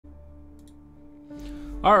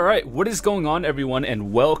Alright, what is going on everyone,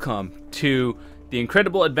 and welcome to the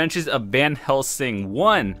incredible adventures of Van Helsing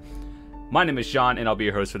 1. My name is John and I'll be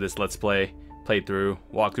your host for this Let's Play, playthrough,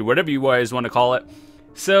 walkthrough, whatever you guys want to call it.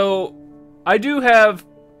 So, I do have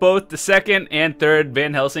both the second and third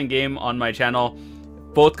Van Helsing game on my channel,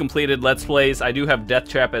 both completed Let's Plays. I do have Death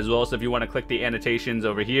Trap as well, so if you want to click the annotations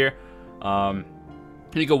over here,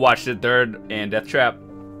 you can watch the third and Death Trap.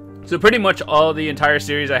 So pretty much all the entire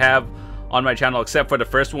series I have on my channel except for the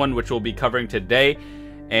first one, which we'll be covering today.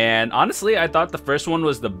 And honestly, I thought the first one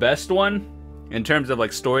was the best one in terms of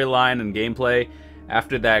like storyline and gameplay.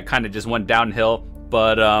 After that, kind of just went downhill.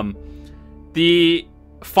 But the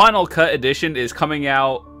Final Cut edition is coming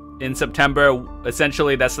out in September.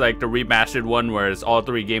 Essentially, that's like the remastered one, where it's all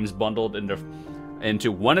three games bundled into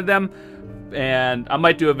one of them. And I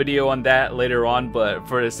might do a video on that later on, but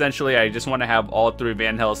for essentially, I just want to have all three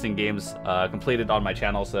Van Helsing games completed on my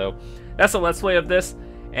channel. So that's a Let's Play of this.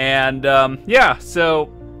 And yeah,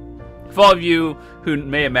 so for all of you who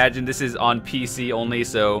may imagine this is on PC only,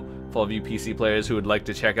 so for all of you PC players who would like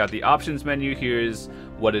to check out the options menu, here's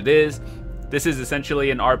what it is. This is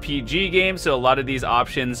essentially an RPG game, so a lot of these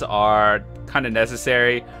options are kind of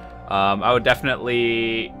necessary. I would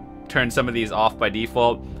definitely turn some of these off by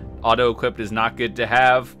default. Auto-equipped is not good to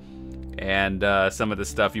have, and some of the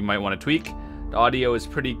stuff you might want to tweak. The audio is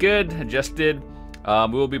pretty good, adjusted.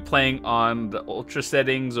 We will be playing on the ultra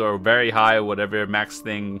settings or very high, whatever max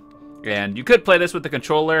thing. And you could play this with the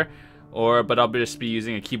controller, but I'll just be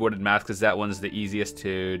using a keyboard and mouse because that one's the easiest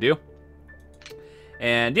to do.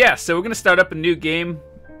 And yeah, so we're gonna start up a new game,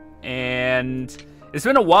 and it's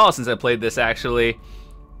been a while since I played this actually.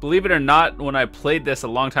 Believe it or not, when I played this a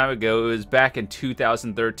long time ago, it was back in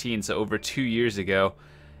 2013, so over 2 years ago.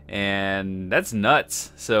 And that's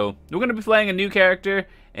nuts. So we're going to be playing a new character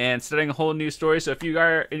and starting a whole new story. So if you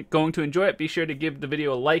are going to enjoy it, be sure to give the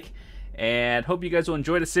video a like. And hope you guys will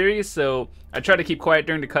enjoy the series. So I try to keep quiet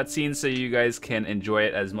during the cutscenes so you guys can enjoy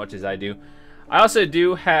it as much as I do. I also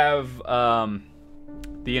do have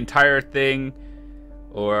the entire thing,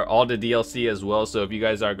 or all the DLC as well. So if you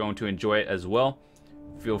guys are going to enjoy it as well,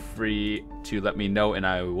 feel free to let me know, and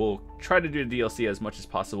I will try to do the DLC as much as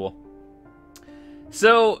possible.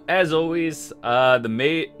 So, as always,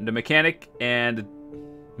 the mechanic and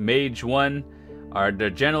mage one are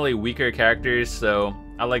the generally weaker characters, so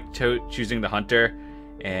I like choosing the hunter.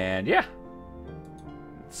 And yeah,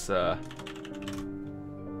 that's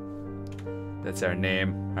our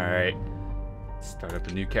name. All right, start up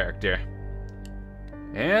a new character,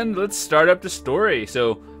 and let's start up the story.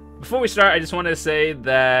 So before we start, I just want to say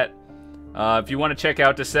that if you want to check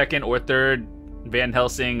out the second or third Van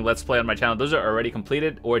Helsing Let's Play on my channel, those are already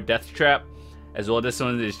completed, or Death Trap as well. This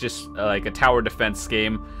one is just like a tower defense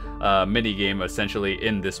game, mini game essentially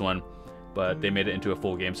in this one, but they made it into a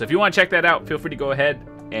full game. So if you want to check that out, feel free to go ahead,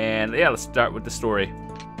 and yeah, let's start with the story.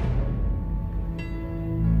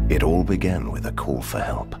 It all began with a call for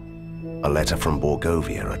help. A letter from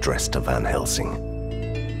Borgovia addressed to Van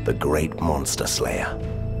Helsing, the great monster slayer.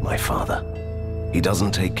 My father. He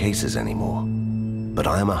doesn't take cases anymore, but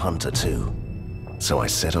I am a hunter too. So I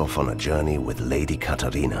set off on a journey with Lady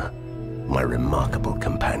Katarina, my remarkable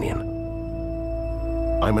companion.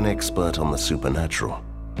 I'm an expert on the supernatural,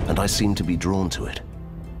 and I seem to be drawn to it.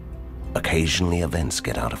 Occasionally events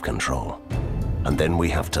get out of control, and then we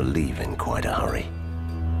have to leave in quite a hurry.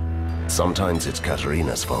 Sometimes it's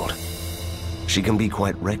Katarina's fault. She can be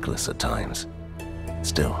quite reckless at times.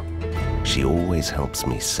 Still, she always helps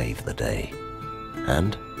me save the day.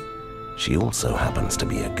 And she also happens to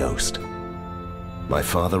be a ghost. My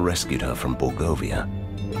father rescued her from Borgovia,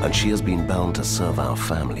 and she has been bound to serve our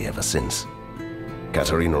family ever since.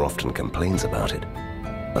 Katarina often complains about it,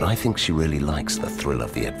 but I think she really likes the thrill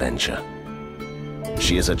of the adventure.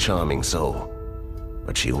 She is a charming soul,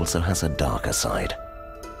 but she also has a darker side.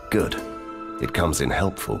 Good. It comes in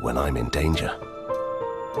helpful when I'm in danger.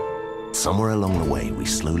 Somewhere along the way, we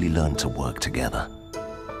slowly learned to work together.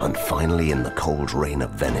 And finally, in the cold rain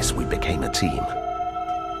of Venice, we became a team.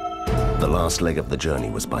 The last leg of the journey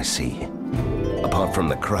was by sea. Apart from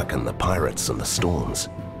the Kraken, the pirates, and the storms,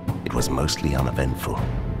 it was mostly uneventful.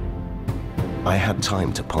 I had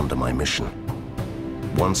time to ponder my mission.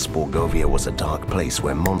 Once Borgovia was a dark place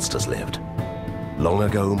where monsters lived. Long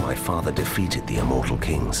ago, my father defeated the immortal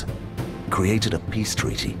kings, created a peace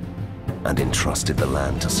treaty, and entrusted the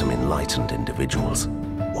land to some enlightened individuals.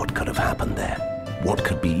 What could have happened there? What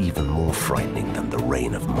could be even more frightening than the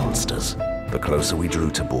reign of monsters? The closer we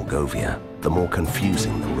drew to Borgovia, the more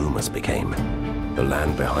confusing the rumors became. The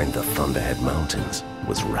land behind the Thunderhead Mountains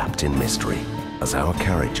was wrapped in mystery. As our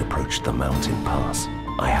carriage approached the mountain pass,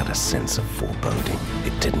 I had a sense of foreboding.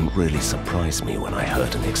 It didn't really surprise me when I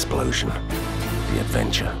heard an explosion. The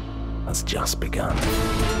adventure has just begun.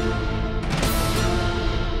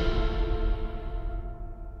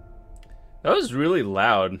 That was really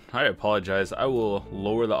loud. I apologize. I will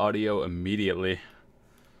lower the audio immediately.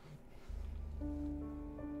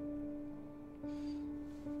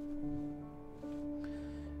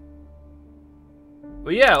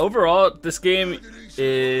 But yeah, overall, this game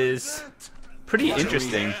is pretty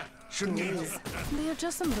interesting. They're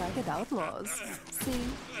just some ragged outlaws. See,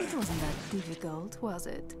 it wasn't that difficult, was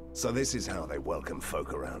it? So this is how they welcome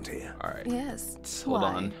folk around here. Alright. Yes. Hold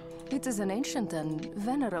on. It is an ancient and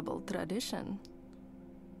venerable tradition.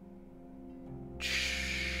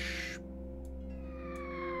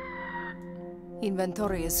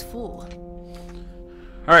 Inventory is full.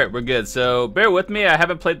 Alright, we're good. So bear with me. I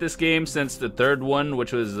haven't played this game since the third one,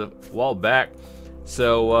 which was a while back.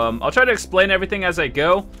 So I'll try to explain everything as I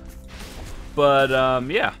go. But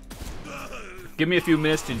yeah. Give me a few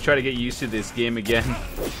minutes to try to get used to this game again.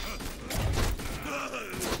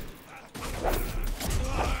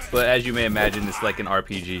 But as you may imagine, it's like an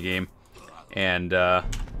RPG game. And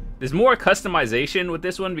there's more customization with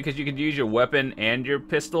this one because you can use your weapon and your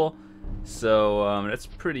pistol. So that's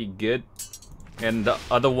pretty good. And the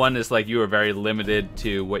other one is like you are very limited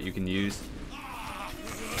to what you can use.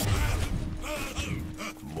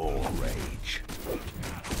 More rage.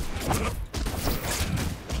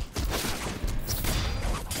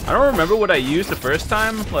 I don't remember what I used the first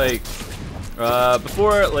time. Like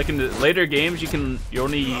before, like in the later games, you're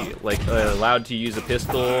only like allowed to use a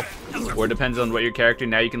pistol, or it depends on what your character.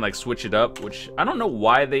 Now you can like switch it up, which I don't know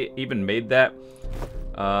why they even made that.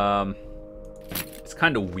 It's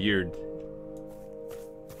kind of weird.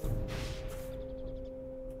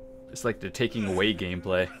 It's like they're taking away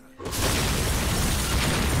gameplay.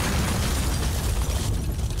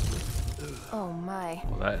 Oh my.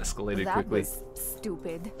 Well, that escalated That quickly. was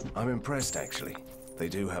stupid. I'm impressed, actually. They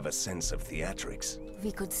do have a sense of theatrics.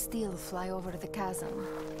 We could still fly over the chasm.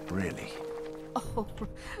 Really? Oh,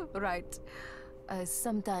 right.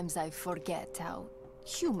 Sometimes I forget how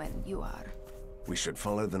human you are. We should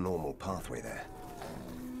follow the normal pathway there.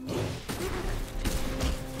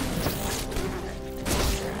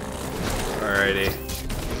 Alrighty.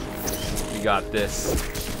 We got this.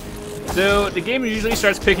 So the game usually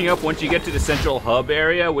starts picking up once you get to the central hub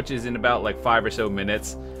area, which is in about like 5 or so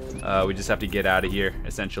minutes. We just have to get out of here,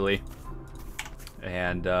 essentially.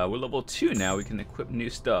 And we're level 2 now. We can equip new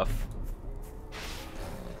stuff.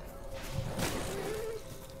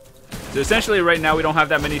 So essentially right now we don't have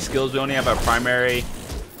that many skills. We only have our primary.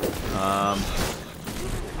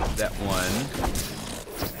 That one.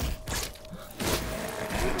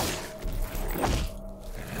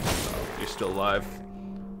 Oh, you're still alive.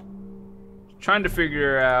 Trying to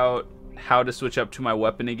figure out how to switch up to my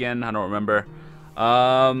weapon again. I don't remember.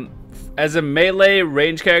 As a melee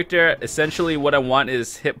range character, essentially what I want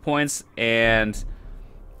is hit points and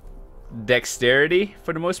dexterity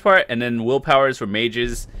for the most part, and then willpower is for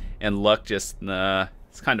mages, and luck just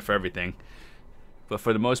it's kind of for everything. But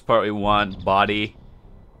for the most part, we want body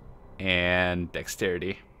and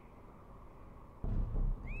dexterity.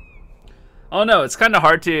 Oh no, it's kind of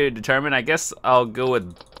hard to determine. I guess I'll go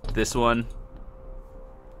with this one,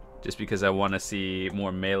 just because I want to see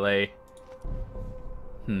more melee.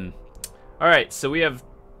 Alright, so we have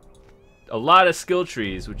a lot of skill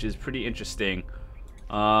trees, which is pretty interesting.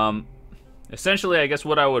 Essentially, I guess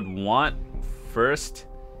what I would want first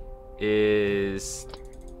is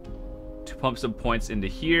to pump some points into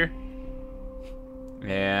here.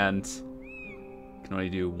 And I can only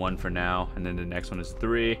do 1 for now, and then the next one is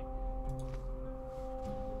 3.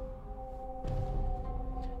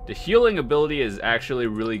 The healing ability is actually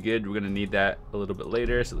really good. We're gonna need that a little bit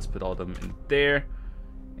later, so let's put all of them in there.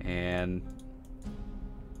 And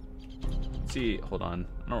let's see, hold on.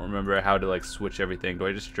 I don't remember how to like switch everything. Do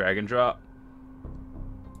I just drag and drop?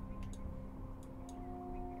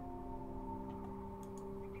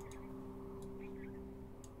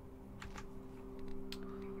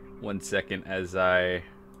 One second as I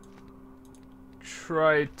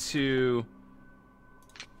try to,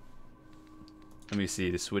 let me see,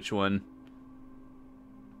 to switch one.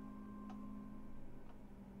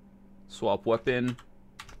 Swap weapon.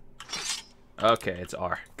 Okay, it's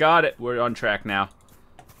R. Got it. We're on track now.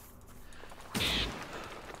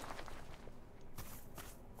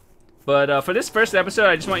 But for this first episode,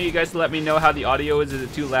 I just want you guys to let me know how the audio is. Is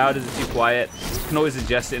it too loud? Is it too quiet? You can always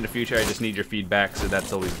adjust it in the future. I just need your feedback, so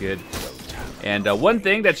that's always good. And one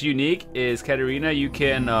thing that's unique is Katarina. You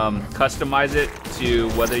can customize it to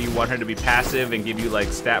whether you want her to be passive and give you like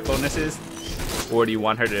stat bonuses, or do you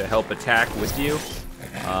want her to help attack with you?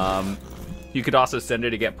 You could also send her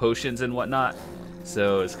to get potions and whatnot.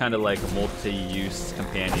 So it's kind of like a multi-use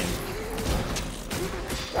companion.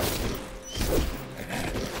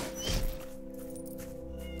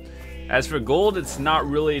 As for gold, it's not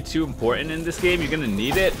really too important in this game. You're gonna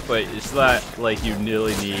need it, but it's not like you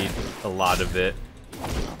really need a lot of it.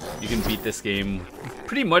 You can beat this game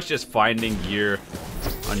pretty much just finding gear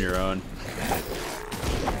on your own.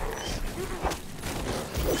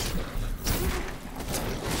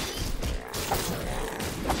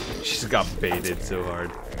 She's got baited so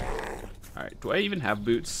hard. Alright, do I even have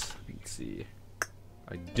boots? Let's see.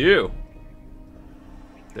 I do.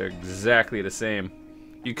 They're exactly the same.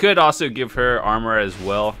 You could also give her armor as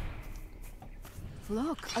well.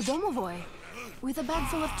 Look, a domovoy with a bag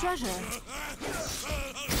full of treasure.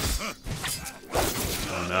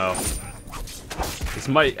 Oh no. This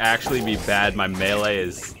might actually be bad. My melee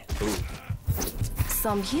is... Ooh.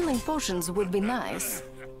 Some healing potions would be nice.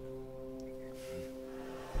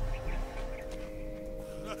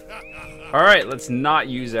 Alright, let's not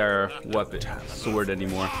use our weapon, sword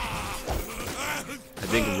anymore. I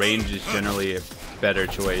think range is generally a better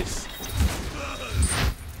choice.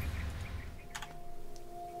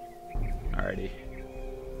 Alrighty.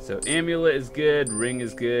 So amulet is good, ring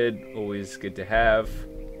is good, always good to have.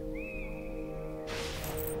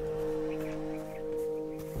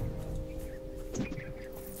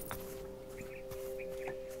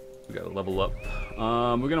 We gotta level up.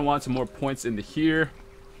 We're gonna want some more points into here.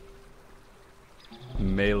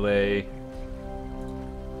 Melee.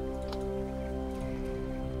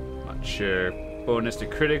 Not sure. Bonus to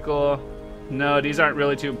critical. No, these aren't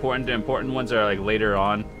really too important. The important ones are like later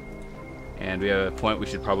on. And we have a point we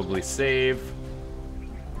should probably save.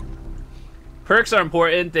 Perks are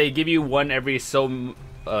important. They give you one every so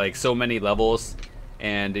many levels,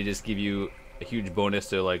 and they just give you a huge bonus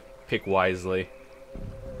to like pick wisely.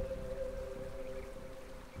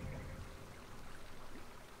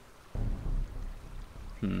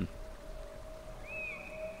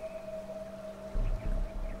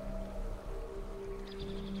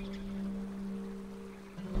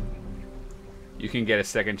 You can get a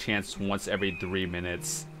second chance once every 3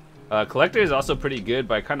 minutes. Collector is also pretty good,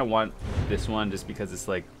 but I kind of want this one just because it's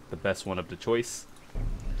like the best one of the choice.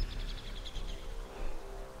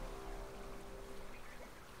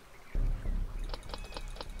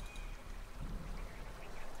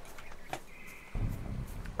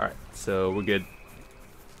 Alright, so we're good.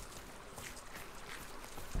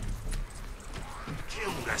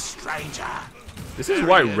 Kill the stranger. This is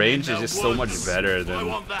why range is just so much better than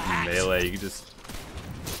melee. You can just...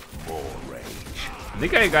 More rage. I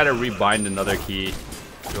think I gotta rebind another key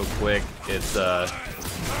real quick. It's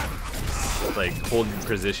like hold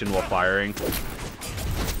position while firing.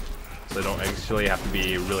 So I don't actually have to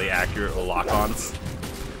be really accurate with lock-ons.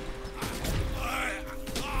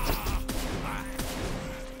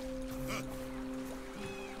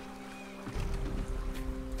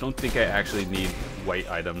 Don't think I actually need white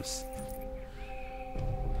items.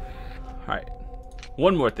 Alright.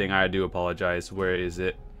 One more thing, I do apologize. Where is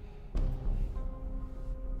it?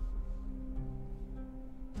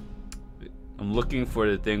 I'm looking for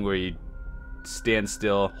the thing where you stand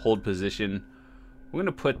still, hold position. We're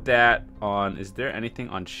gonna put that on. Is there anything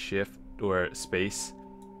on shift or space?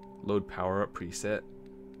 Load power up preset.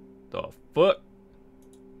 The fuck?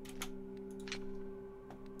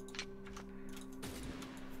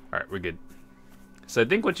 Alright, we're good. So I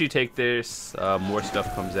think once you take this, more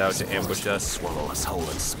stuff comes out to ambush us. Swallow us whole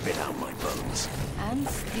and spit out my bones. And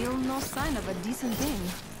still no sign of a decent inn.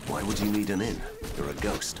 Why would you need an inn? You're a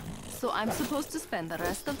ghost. So I'm supposed to spend the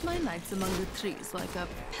rest of my nights among the trees like a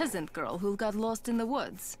peasant girl who got lost in the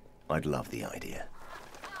woods. I'd love the idea.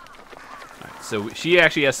 Alright, so she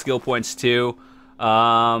actually has skill points too.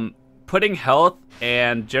 Putting health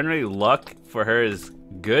and generally luck for her is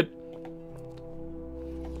good.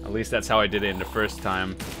 At least that's how I did it in the first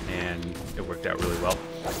time, and it worked out really well.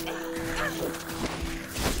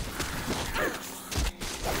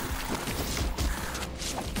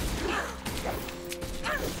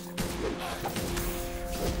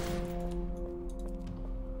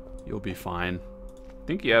 You'll be fine. I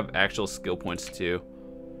think you have actual skill points too.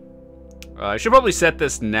 I should probably set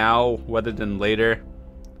this now rather than later.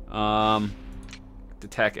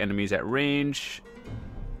 Attack enemies at range.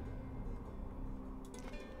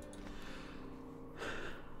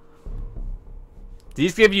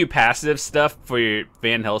 These give you passive stuff for your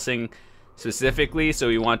Van Helsing specifically, so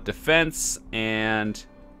you want defense and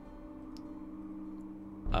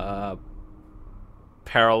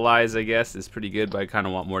paralyze, I guess, is pretty good, but I kind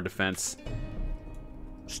of want more defense.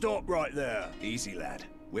 Stop right there. Easy, lad.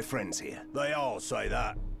 We're friends here. They all say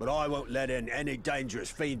that, but I won't let in any dangerous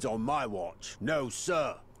fiends on my watch. No,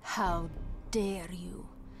 sir. How dare you?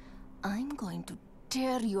 I'm going to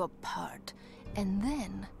tear you apart, and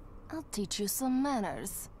then I'll teach you some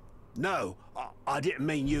manners. No, I didn't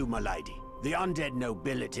mean you, my lady. The undead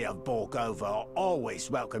nobility of Borgova are always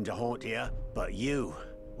welcome to haunt here, but you,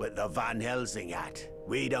 with the Van Helsing hat,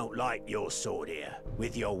 we don't like your sort here,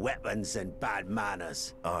 with your weapons and bad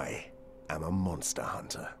manners. I am a monster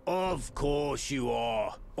hunter. Of course you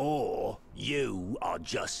are. Or you are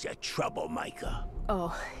just a troublemaker.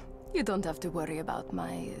 Oh, you don't have to worry about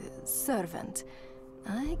my servant.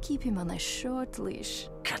 I keep him on a short leash.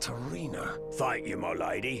 Katarina. Thank you, my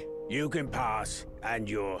lady. You can pass, and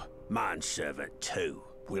your manservant too.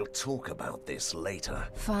 We'll talk about this later.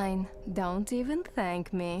 Fine, don't even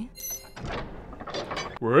thank me.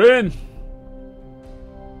 We're in.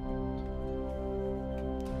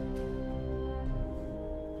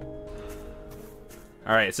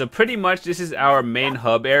 Alright, so pretty much this is our main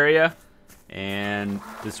hub area. And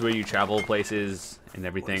this is where you travel places and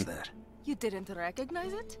everything. What is that? You didn't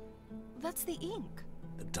recognize it? That's the ink.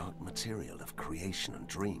 The dark material of creation and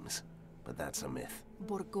dreams. But that's a myth.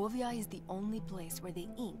 Borgovia is the only place where the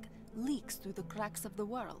ink leaks through the cracks of the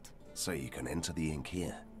world. So you can enter the ink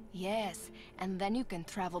here. Yes, and then you can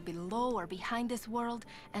travel below or behind this world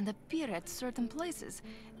and appear at certain places.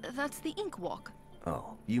 That's the ink walk.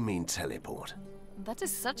 Oh, you mean teleport. That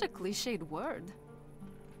is such a cliched word.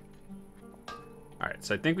 Alright,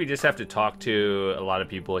 so I think we just have to talk to a lot of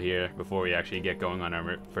people here before we actually get going on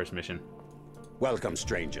our first mission. Welcome,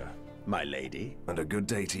 stranger, my lady. And a good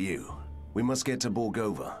day to you. We must get to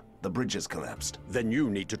Borgova. The bridge has collapsed. Then you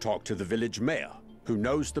need to talk to the village mayor, who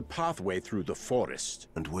knows the pathway through the forest.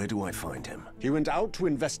 And where do I find him? He went out to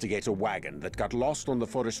investigate a wagon that got lost on the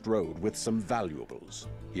forest road with some valuables.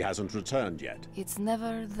 He hasn't returned yet. It's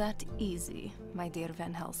never that easy, my dear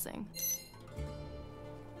Van Helsing.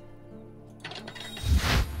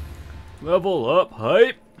 Level up,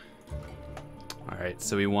 hype! Alright,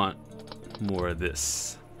 so we want more of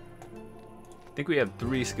this. I think we have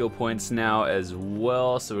 3 skill points now as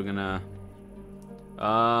well, so we're gonna...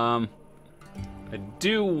 I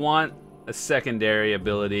do want a secondary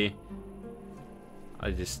ability.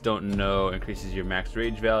 I just don't know. Increases your max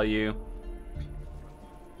rage value.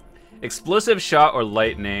 Explosive shot or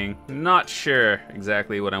lightning. Not sure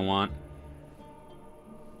exactly what I want.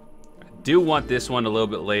 I do want this one a little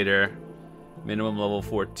bit later. Minimum level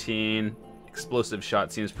 14. Explosive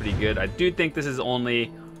shot seems pretty good. I do think this is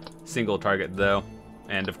only single target though.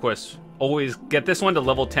 And of course, always get this one to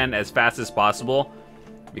level 10 as fast as possible,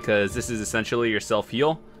 because this is essentially your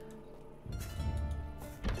self-heal.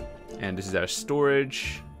 And this is our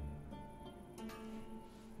storage.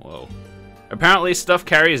 Whoa. Apparently stuff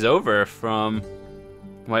carries over from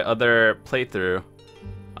my other playthrough.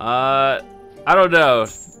 I don't know.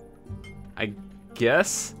 I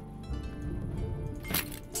guess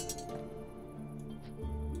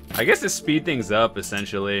to speed things up,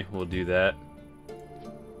 essentially, we'll do that.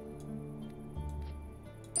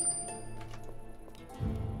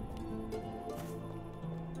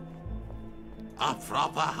 A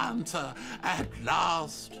proper hunter, at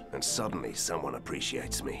last. And suddenly someone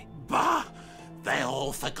appreciates me. Bah! They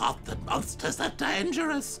all forgot that monsters are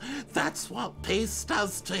dangerous. That's what peace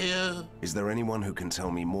does to you. Is there anyone who can tell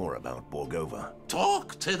me more about Borgova?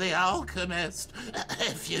 Talk to the alchemist,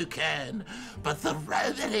 if you can. But the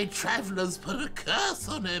Romany travelers put a curse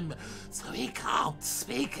on him, so he can't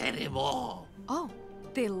speak anymore. Oh,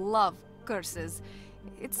 they love curses.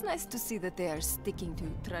 It's nice to see that they are sticking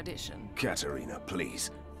to tradition. Katarina, please.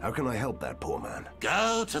 How can I help that poor man?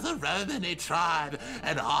 Go to the Romany tribe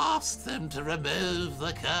and ask them to remove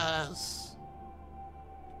the curse.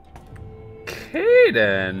 Okay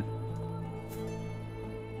then.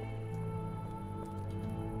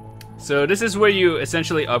 So this is where you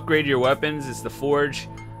essentially upgrade your weapons. It's the forge.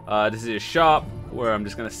 This is a shop where I'm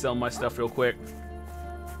just gonna sell my stuff real quick.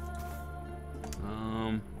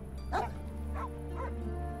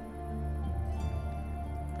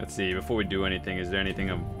 Let's see, before we do anything, is there anything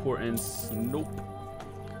of importance? Nope.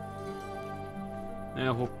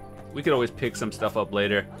 Yeah, we could always pick some stuff up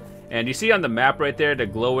later. And you see on the map right there, the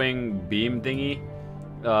glowing beam thingy?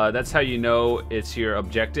 That's how you know it's your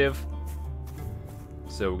objective.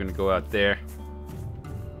 So we're gonna go out there.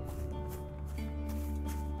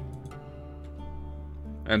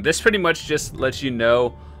 And this pretty much just lets you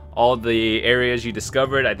know all the areas you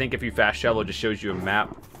discovered. I think if you fast travel, it just shows you a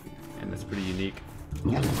map. And that's pretty unique.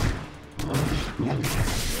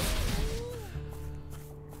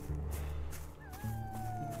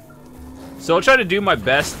 So I'll try to do my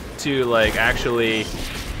best to like actually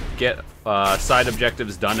get side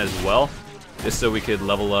objectives done as well, just so we could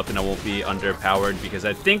level up and I won't be underpowered, because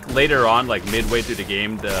I think later on, like midway through the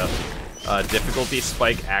game, the difficulty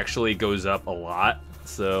spike actually goes up a lot,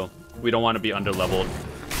 so we don't want to be underleveled.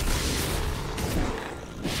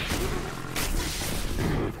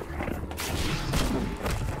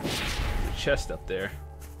 Chest up there.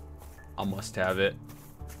 I must have it.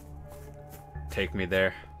 Take me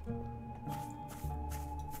there.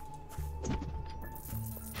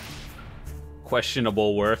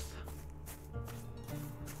 Questionable worth.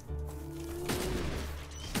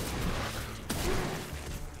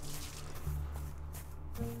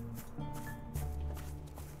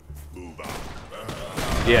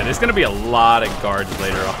 Yeah, there's gonna be a lot of guards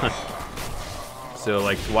later on. So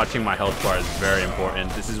like watching my health bar is very important.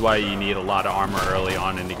 This is why you need a lot of armor early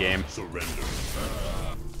on in the game. Surrender.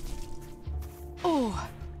 Oh,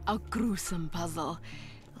 a gruesome puzzle.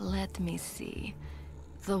 Let me see.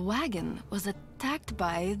 The wagon was attacked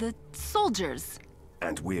by the soldiers.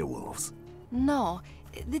 And werewolves. No,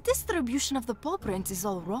 the distribution of the paw prints is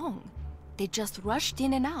all wrong. They just rushed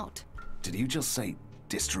in and out. Did you just say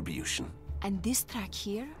distribution? And this track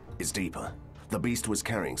here? Is deeper. The beast was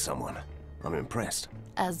carrying someone. I'm impressed.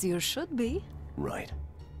 As you should be. Right.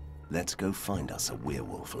 Let's go find us a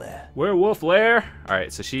werewolf lair. Werewolf lair?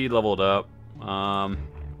 Alright, so she leveled up.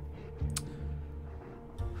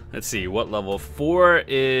 Let's see, what level? 4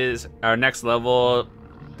 is our next level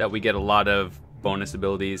that we get a lot of bonus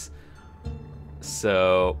abilities.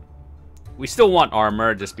 So we still want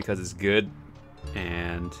armor just because it's good.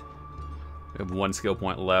 And we have 1 skill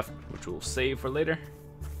point left, which we'll save for later.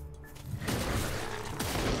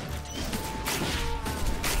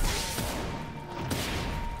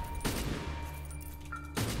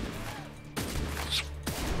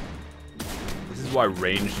 This is why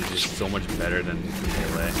ranged is just so much better than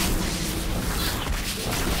melee.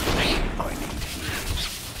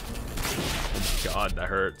 God, that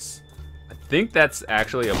hurts. I think that's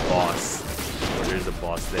actually a boss. Oh, there's a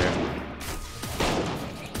boss there.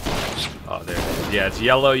 Oh, there. Yeah, it's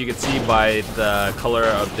yellow. You can see by the color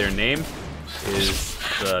of their name is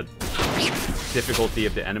the difficulty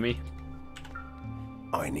of the enemy.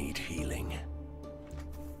 I need healing.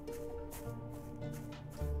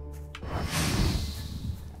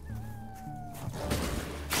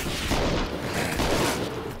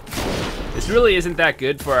 This really isn't that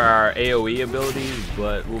good for our AoE abilities,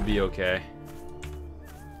 but we'll be okay.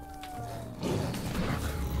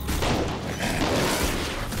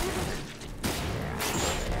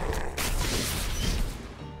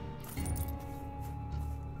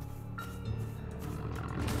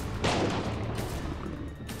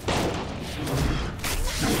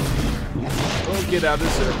 We'll get out of the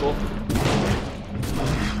circle.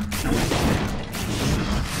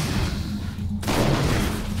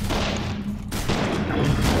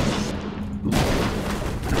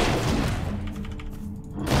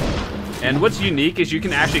 And what's unique is you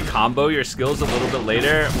can actually combo your skills a little bit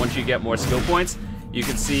later once you get more skill points. You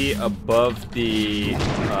can see above the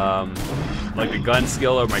like the gun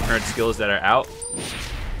skill or my current skills that are out.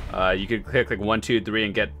 You could click like 1, 2, 3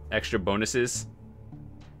 and get extra bonuses.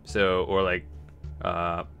 So, or like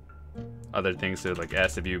other things. So like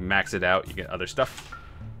S, if you max it out, you get other stuff.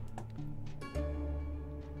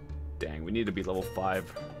 Dang, we need to be level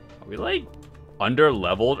 5. Are we like under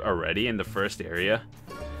leveled already in the first area?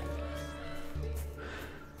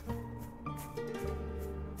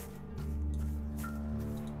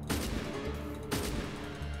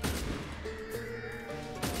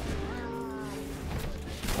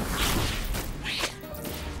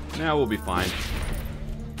 Now we'll be fine.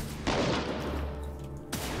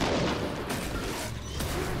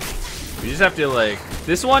 We just have to like,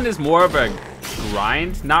 this one is more of a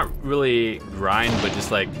grind, not really grind, but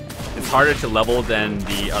just like, it's harder to level than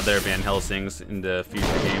the other Van Helsings in the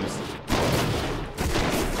future games.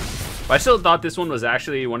 But I still thought this one was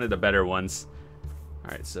actually one of the better ones.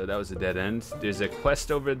 Alright, so that was a dead end. There's a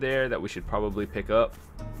quest over there that we should probably pick up.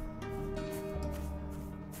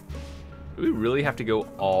 Do we really have to go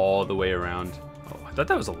all the way around? Oh, I thought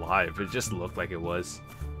that was alive. It just looked like it was.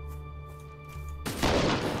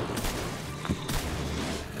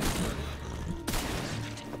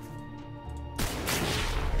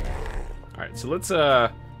 Alright, so let's,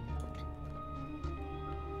 the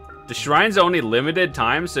shrine's only limited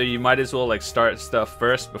time, so you might as well, like, start stuff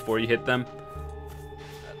first before you hit them.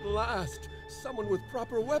 At last, someone with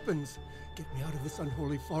proper weapons. Get me out of this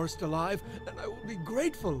unholy forest alive, and I will be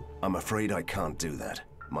grateful. I'm afraid I can't do that.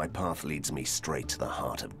 My path leads me straight to the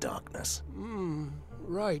heart of darkness.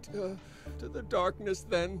 Right. To the darkness,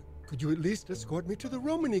 then. Could you at least escort me to the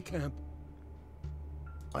Romany camp?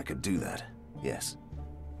 I could do that, yes.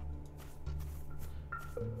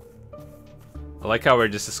 I like how we're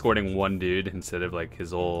just escorting one dude instead of like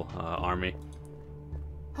his whole army.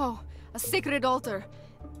 Oh, a sacred altar.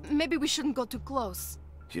 Maybe we shouldn't go too close.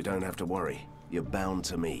 You don't have to worry. You're bound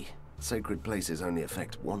to me. Sacred places only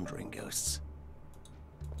affect wandering ghosts.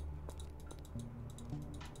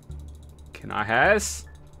 Can I has?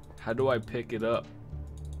 How do I pick it up?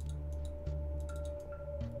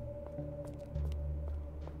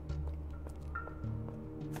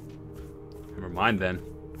 Never mind then.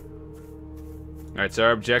 Alright, so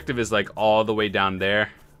our objective is like all the way down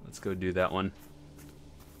there. Let's go do that one.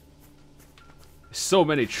 There's so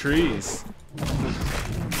many trees.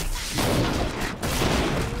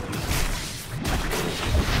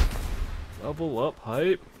 Level up,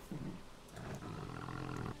 hype.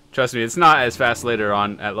 Trust me, it's not as fast later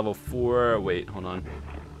on at level 4. Wait, hold on.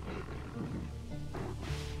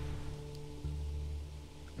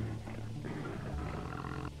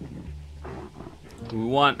 We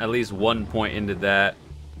want at least 1 point into that.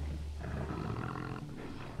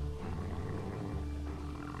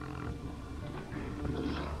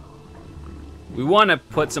 We want to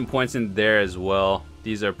put some points in there as well.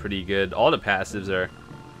 These are pretty good. All the passives are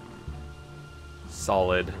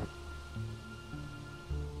solid.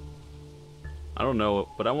 I don't know,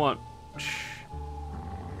 but I want...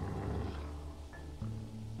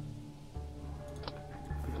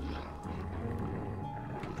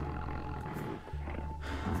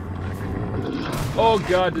 Oh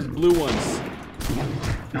god, there's blue ones.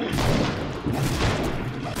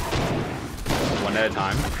 One at a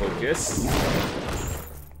time, focus.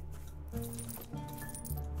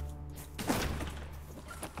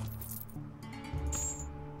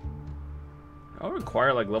 I'll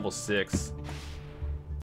require like level 6.